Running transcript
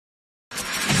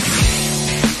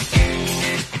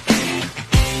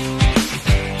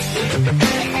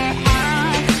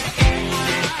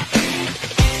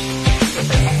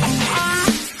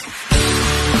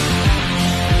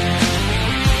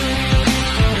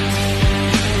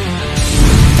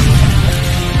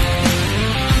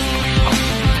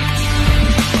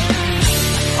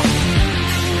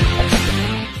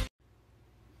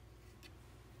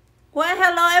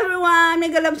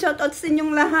mega love shoutout sa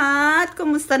inyong lahat.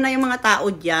 Kumusta na yung mga tao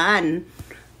dyan?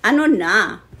 Ano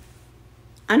na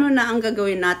ang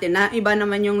gagawin natin? Iba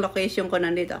naman yung location ko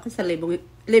nandito. Ako sa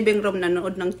living room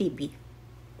nanood ng TV.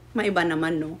 Maiba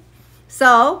naman, no?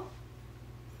 So,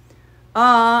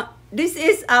 this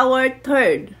is our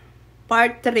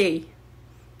part 3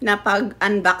 na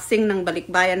pag-unboxing ng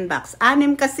Balikbayan box.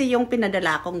 6 kasi yung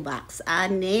pinadala kong box.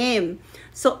 6.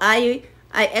 So, I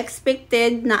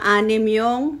expected na 6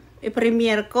 yung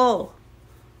i-premiere ko.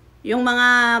 Yung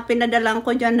mga pinadalang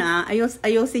ko dyan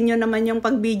ayusin nyo naman yung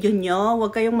pag-video nyo.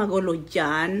 Huwag kayong magulo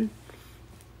dyan.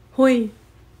 Huy.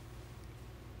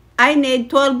 I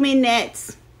need 12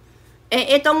 minutes.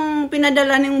 Itong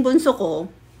pinadala ng bunso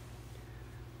ko,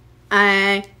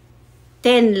 10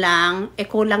 lang,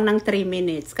 kulang ng 3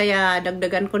 minutes. Kaya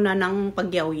dagdagan ko na ng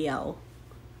pagyaw-yaw.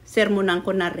 Sermonan ko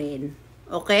na rin.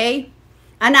 Okay?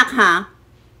 Anak ha?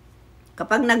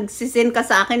 Kapag nagsisin ka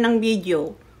sa akin ng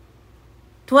video,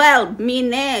 12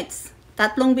 minutes.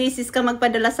 3 beses ka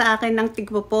magpadala sa akin ng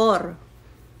tigpo-4.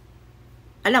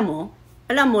 Alam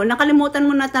mo, nakalimutan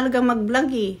mo na talaga mag-vlog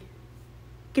eh.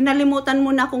 Kinalimutan mo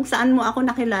na kung saan mo ako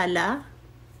nakilala.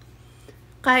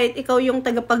 Kahit ikaw yung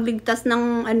tagapagligtas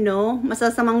ng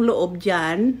masasamang loob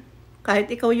dyan. Kahit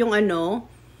ikaw yung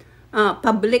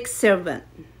public servant.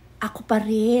 Ako pa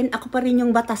rin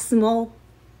yung batas mo.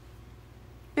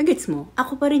 Nagets mo?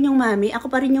 Ako pa rin yung mami, ako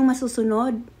pa rin yung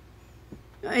masusunod.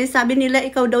 Sabi nila,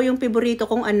 ikaw daw yung paborito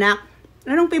kong anak.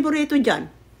 Anong paborito dyan?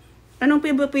 Anong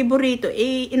paborito?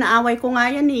 Inaaway ko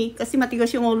nga yan kasi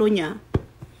matigas yung ulo niya.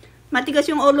 Matigas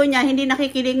yung ulo niya, hindi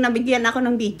nakikinig na bigyan ako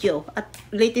ng video at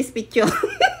latest picture.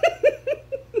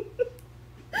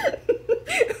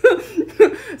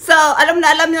 So, alam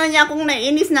na niya kung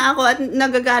naiinis na ako at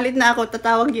nagagalit na ako,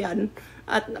 tatawag yan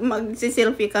at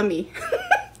magsiselfie kami.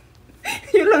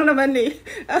 Yun lang naman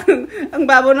ang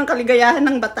babaw ng kaligayahan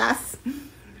ng batas.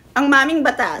 Ang maming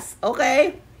batas.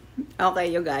 Okay? Okay,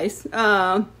 you guys.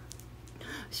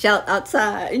 Shout out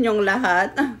sa inyong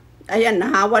lahat. Ayan,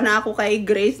 nahawa na ako kay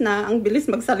Grace na ang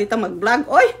bilis magsalita, mag-vlog.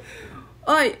 Oy,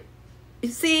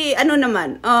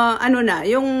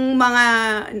 yung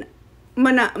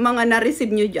mga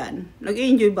na-receive nyo dyan,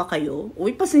 nag-enjoy ba kayo?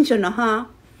 Uy, pasensya na ha.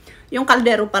 Yung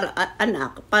kaldero para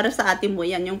anak, para sa ate mo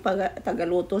yan, yung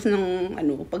tagalutos ng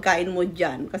pagkain mo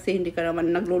dyan, kasi hindi ka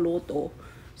naman nagluluto.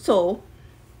 So,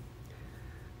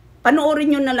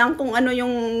 panoorin nyo na lang kung ano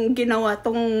yung ginawa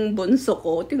tong bunso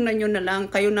ko. Tingnan nyo na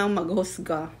lang, kayo na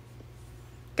maghusga.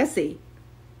 Kasi,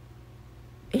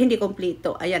 hindi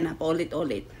kompleto. Ayan na,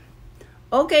 paulit-ulit.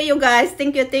 Okay, you guys,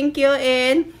 thank you,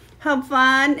 and have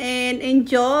fun and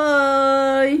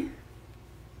enjoy.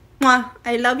 Mwah,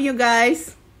 I love you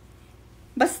guys.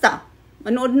 Basta,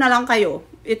 manood na lang kayo.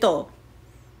 Ito.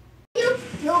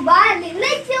 Nobody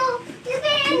let you. You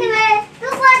can anyway.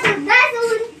 Look what the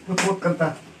dazzle. Lupot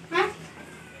kanta. Ha?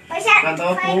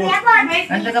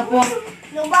 Kanta ka po.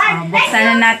 Buksan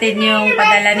na natin yung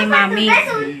padala ni Mami.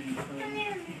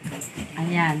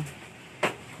 Ayan.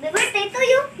 The birthday to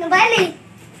you. Nobody.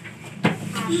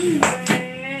 Happy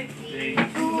birthday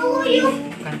to you.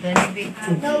 Kanta ni Vic.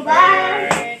 No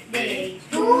birthday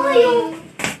to you.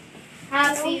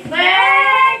 Happy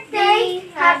birthday.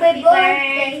 Happy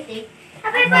birthday.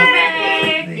 Happy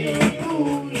birthday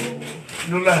to you.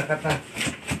 Lula, kata.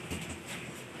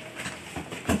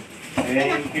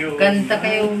 Thank you. Kanta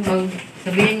kayo.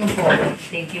 Sabihin mo po.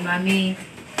 Thank you, Mami.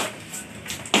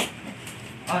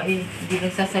 Hindi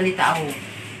nagsasalita ako.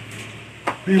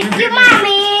 Thank you,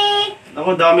 Mommy.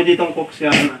 Ako, dami ditong cooks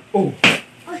yan. Uy.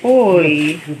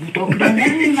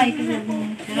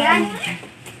 Yan.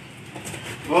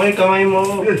 Oy, kamay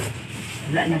mo.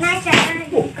 Wala na. Nasa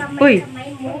Uy. kamay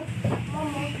mo.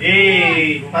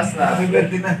 Eh, pas na. Happy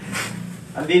birthday na.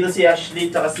 Andito si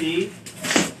Ashley, tsaka si...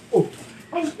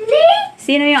 Ashley?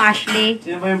 Sino yung Ashley?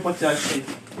 Sino ba yung pot si Ashley?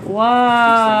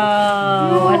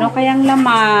 Wow. Ano kayang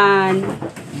laman?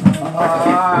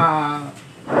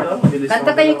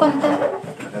 Kanta kayo, kanta.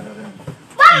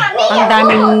 Mami! Ang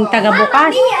daming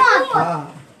taga-bukas.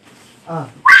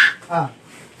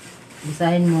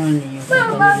 Basahin mo niyo.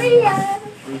 Mami yan.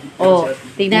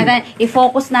 Tignan natin.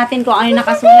 I-focus natin kung ano yung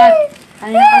nakasulat.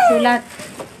 Ano yung nakasulat?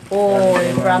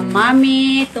 From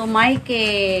Mami to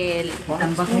Michael.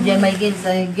 Tambak mo dyan, Michael,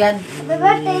 sa higyan. Happy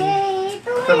birthday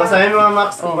to So, basahin mo,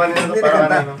 Max, kung paano ito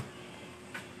para ano.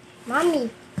 Mami.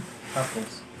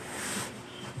 Tapos.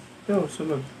 Ito,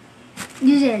 sunod.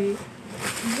 Giselle.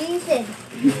 Giselle.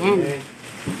 Ayan.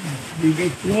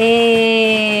 Bibi.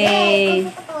 Yay!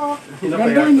 Sino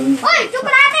kaya ito? Uy!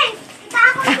 Tsokolate! Kita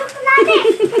ako ng tsokolate!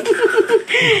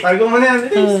 Tago mo na yan,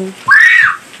 bilis.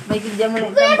 Michael, diyan mo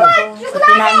lang itambak ko. Sa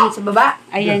tinahin sa baba.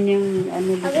 Ayan yung ano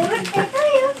Happy dito. birthday to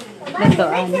you.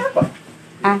 Lutoan.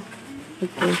 Ah,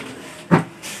 okay.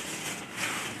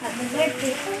 Happy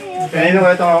birthday to you. Kanino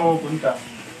ka ito ako pupunta?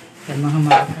 Sa mga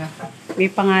maka. May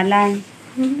pangalan.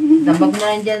 Tambak mo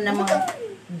lang dyan ng mga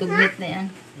dugmit na yan.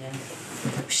 Yan.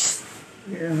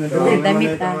 May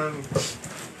damit, ah.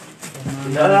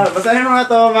 Basahin mo nga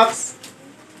to, Max.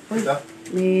 Ito.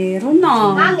 Meron na.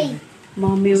 Mami.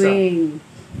 Mami Wing.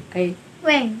 Ay,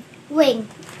 Wing. Wing.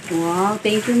 wow.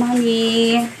 Thank you,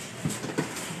 Mami.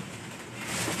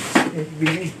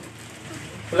 Bili.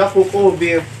 Wala kuko,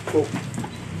 beer. Coke.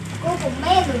 Kuko,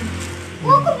 meron.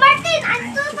 Kuko, Martin! Ano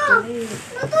to?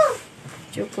 Ano to?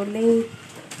 Chocolate.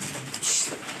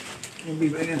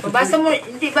 Babasa mo,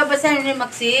 hindi babasahin ni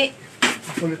Maxi.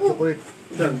 Kulit.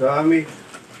 Ang dami.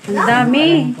 Ang dami.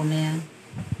 Alam ko na yan.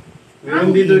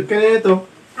 Meron dito kanina ito.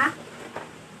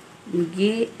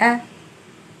 Hindi. Ah,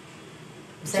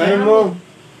 Basahin mo.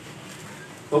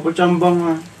 Papatsambang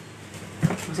ha.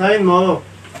 Basahin mo.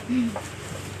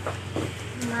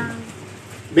 Ma'am.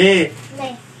 B. Ne.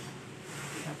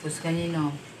 Tapos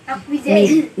kanino?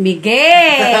 Akwizel.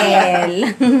 Miguel.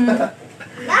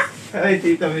 Ay,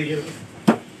 Tita Miguel.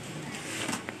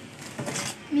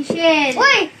 Michelle.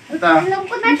 Uy! Ito. Alam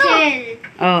ko na to. Michelle.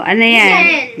 Oh, ano yan?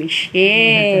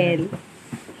 Michelle.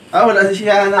 Ah, wala si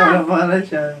Shiana. Wala pangalan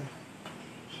siya.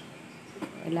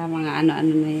 Wala mga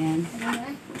ano-ano na yan.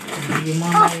 Yung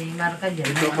mga may marka dyan.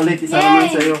 Chocolate, isa naman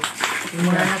sa'yo. Yung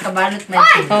mga nakabalot may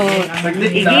Oh,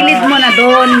 Saglit igilid mo na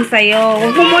doon sa'yo.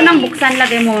 Huwag mo munang buksan,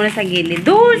 lagay mo muna sa gilid.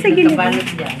 Doon sa gilid. nakabalot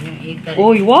dyan. Yung ikar.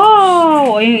 Uy, wow!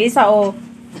 O, yung isa, oh.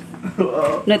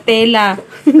 Nutella.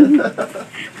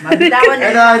 Mabitawan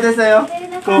na. Ito sa'yo.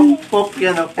 Coke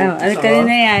yan. Oh, ano kanina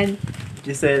yan?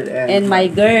 Giselle And my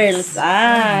girls.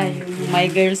 Ah, yung my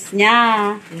girls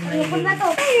niya. Alam ko na to.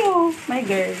 Ayo, my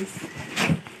girls.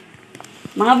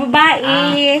 Mga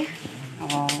babae.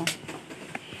 Oh.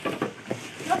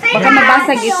 Baka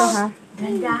mabasag ito, ha?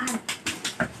 Dandahan.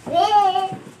 Eh.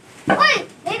 Uy!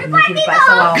 Meron pa Hindi dito. pa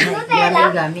sa wow na Nutella.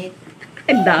 gamit.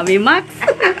 Ang dami, Max.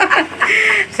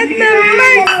 Ang dami,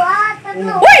 Max. Dalawa,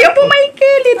 tatlo. Uy, Apo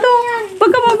Michael, ito.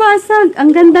 Baka mabasag. Ang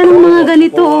ganda ng mga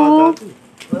ganito, oh.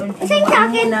 Isa yung sa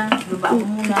akin. Baba mo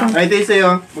muna. Ay, ito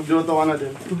sa'yo. Magluto ka na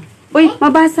din. Uy,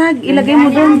 mabasag. Ilagay mo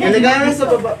doon. Ilagay mo sa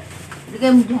baba. Lagay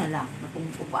mo dyan lang.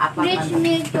 Napupaapak Rich ka.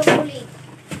 milk chocolate.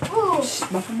 Oh.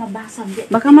 Baka mabasag.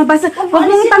 Baka mabasag. Huwag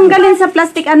mong tanggalin sa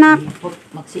plastic, anak.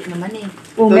 Maksi naman eh.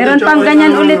 Oh, meron pang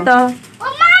ganyan ulit, oh.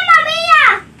 Oh, Mama Mia!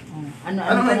 Oh, ano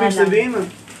Ano nga ibig pangalan? sabihin nun?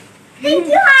 Thank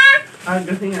you, ha? Ah,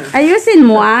 galing nga. Ayusin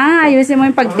mo, ah. Ayusin mo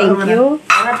yung pag-thank you.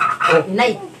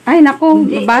 Inay. Ay, naku.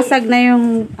 Mabasag na yung,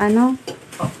 ano.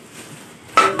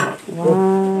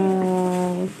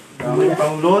 Wow. Dami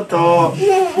pang luto.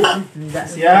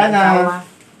 Siana.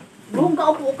 Doon ka,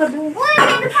 upo ka doon. Uy,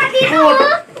 meron pa dito, oh.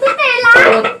 Nutella.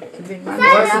 Sabihin mo,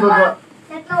 Bukas sa baba.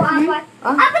 Tatlo, apat.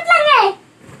 Apat lang eh.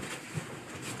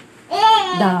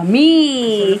 Dami.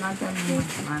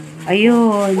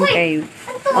 Ayun. Kay,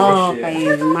 oh, kay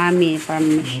mami from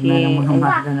Wala lang mga Michelle.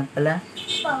 marka na pala.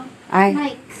 Ay,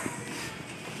 Mike.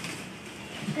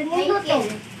 Kanino to?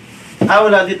 Ah,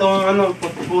 wala dito ang ano,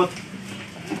 put-put.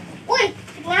 Uy,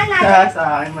 tingnan natin. Sa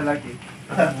akin malaki.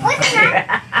 Uy, tingnan.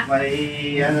 May,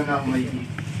 ano na, may...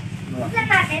 Tingnan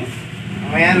natin.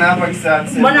 Mamaya na, pag sa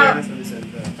Mana? December na sa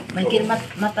December. May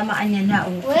matamaan yan na.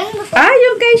 Oh. Uy, ano to? ah,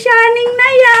 yung kay Shining na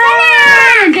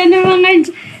yan. Diyan ang mga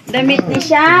damit ni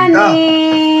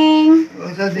Shining.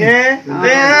 Yeah.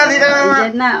 Dito na naman.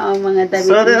 Diyan na, oh, mga damit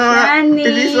Sorry ni naman. Shining.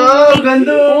 Tiliso,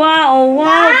 ganda. Wow,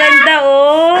 wow, ganda,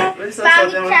 oh. Pangit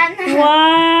siya na.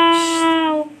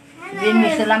 Wow. Sabihin mo,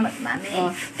 salamat, mami. Oh,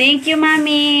 thank you,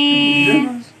 mami.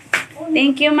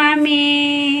 Thank you, mami.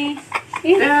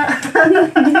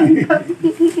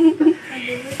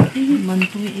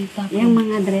 Manto ita. Yung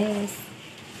mga dress.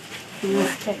 Mga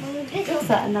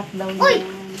sa anak daw Uy!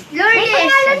 niya. Lourdes! May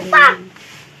pangalan pa!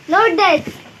 Lourdes!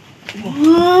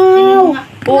 Wow!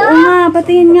 Oo nga,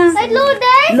 patingin nga. Ay,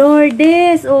 Lourdes!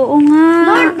 Lourdes, oo nga.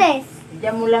 Lourdes!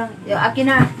 Diyan mo lang. Yung akin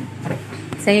na.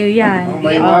 Sa'yo yan.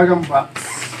 May magang box.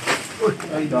 Uy,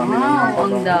 ay dami Wow, naman.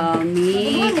 ang dami.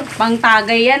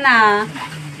 Pangtagay yan, ah.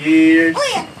 Cheers.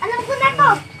 Uy, alam ko na to!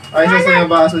 Ay, sa sa'yo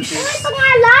baso, Uy, cheers.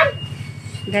 pangalan!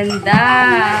 Ganda.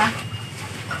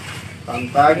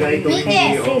 Pangtagay,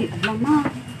 Miguel. Tokyo. Mama.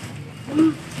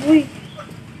 Uy.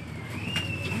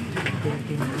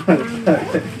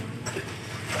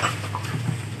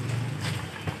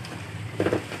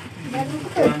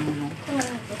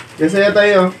 Yan sa'yo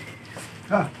tayo.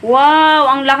 Wow,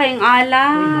 ang laking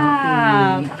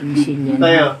alak.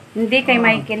 Tayo. Hindi kay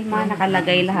Michael ma,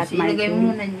 nakalagay lahat Ilagay Michael. mo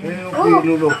muna niya. Ayun, yung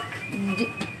lulo.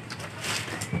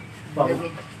 Ilagay.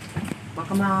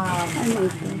 Baka ma... Ano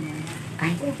ito?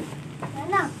 Ay,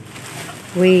 Ano?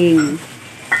 wing.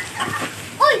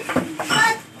 Uy!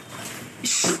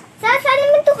 Saan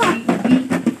naman ito ka?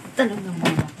 Talagang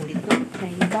mga kulit to.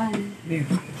 Kaiban.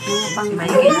 Mga pang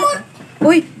Michael.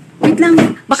 Uy, wait lang.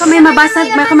 Baka may mabasag,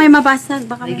 baka may mabasag.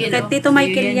 Baka may... Michael, Kay Tito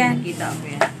Michael yan. Nakita ko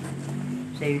yan.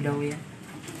 Sa'yo daw yan.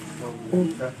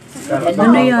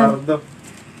 Ano yan?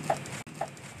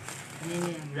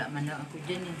 Wala man lang ako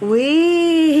dyan eh.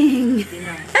 Wing.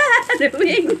 Sino?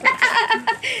 Wing.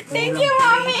 Thank you,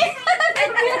 Mommy.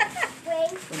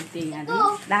 Wait. Kunting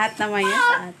ano. Lahat naman yan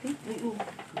sa atin. Uy,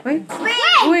 Wait!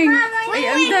 wing. Ay,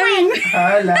 ang daming.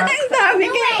 Hala. Ang dami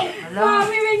ka. Alam,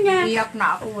 Mommy, wing nga. iyak na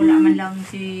ako. Wala man lang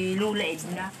si Lula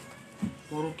Edna.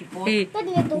 Puro kipot. Eh, Ito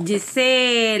dito.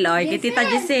 Giselle. Oy, kay Tita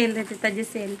Giselle. Kay Tita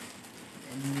Giselle.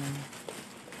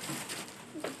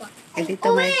 Kay Tito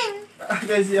Mike. Uwing!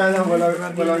 Kasi ano,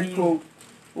 walang coke.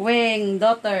 Wing,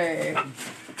 daughter.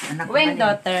 Anak ko Wing, man eh.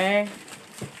 daughter.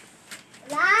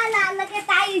 Lalagay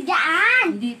tayo dyan!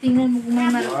 Hindi, tingnan mo kung may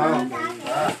Wow.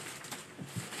 malakas.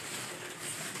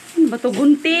 Ano ba to?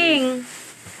 Gunting.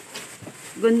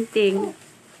 Gunting.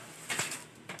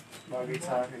 Bagay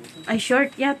sa akin. Ay,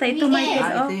 short yata. Ito, Michael.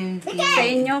 Ah, Oh. ito yung Sa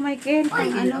inyo, Michael.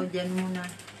 Michael, Ano? o dyan muna.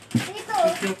 Dito!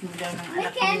 Joke mo daw ng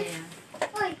anak ko niya.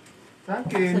 Uy! Sa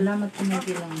akin. Salamat kung may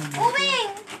bilang naman. Uwing!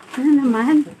 Ano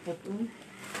naman? Pupot,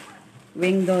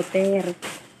 Wing, daughter.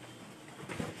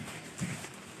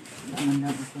 naman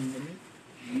lang ako sandali.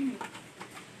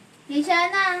 Isa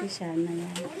na! Siya na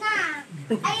yan. Ayan na!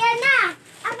 Ayan na!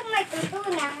 Ako may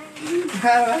tutunan.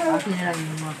 Akin na lang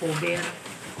yung mga cover.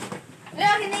 Ay,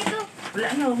 akin na ito. Wala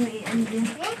na, may ano dyan.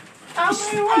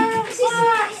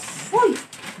 Uy!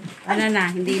 Ano na?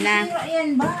 Hindi na. Sira yan,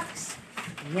 box.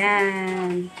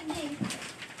 Yan.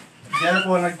 Yan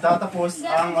po nagtatapos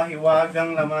ang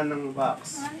mahiwagang laman ng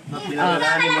box na pinadala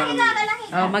ni Mami.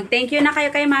 Oh, mag-thank you na kayo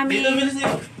kay Mami. Dito, bilis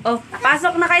yun. Oh,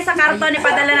 pasok na kayo sa karton.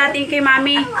 Ipadala natin kay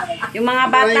Mami. Yung mga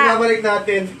bata. Babalik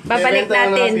natin. Babalik Bebenta na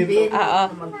natin. natin. Oo.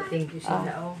 Mag-thank you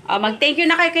sila, oh. Oh, mag-thank you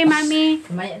na kayo kay Mami.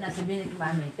 Maya na sabihin ni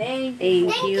Mami, thank Thank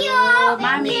you,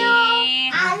 Mami.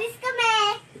 Alis kami!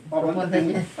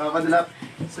 Papadala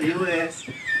sa US.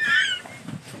 you.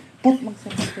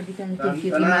 Magsabi ka dito ng thank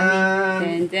you kay Mami. Tanan!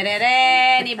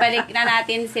 Tentereren. Ibalik na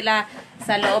natin sila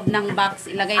sa loob ng box.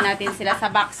 Ilagay natin sila sa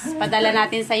box. Padala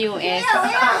natin sa US.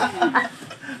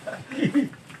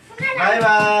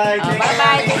 Bye-bye! Oh,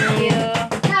 bye-bye. Thank you.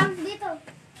 Sam, dito.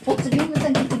 Sabihin mo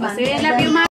thank you kay Oh, Mami. so, I love you,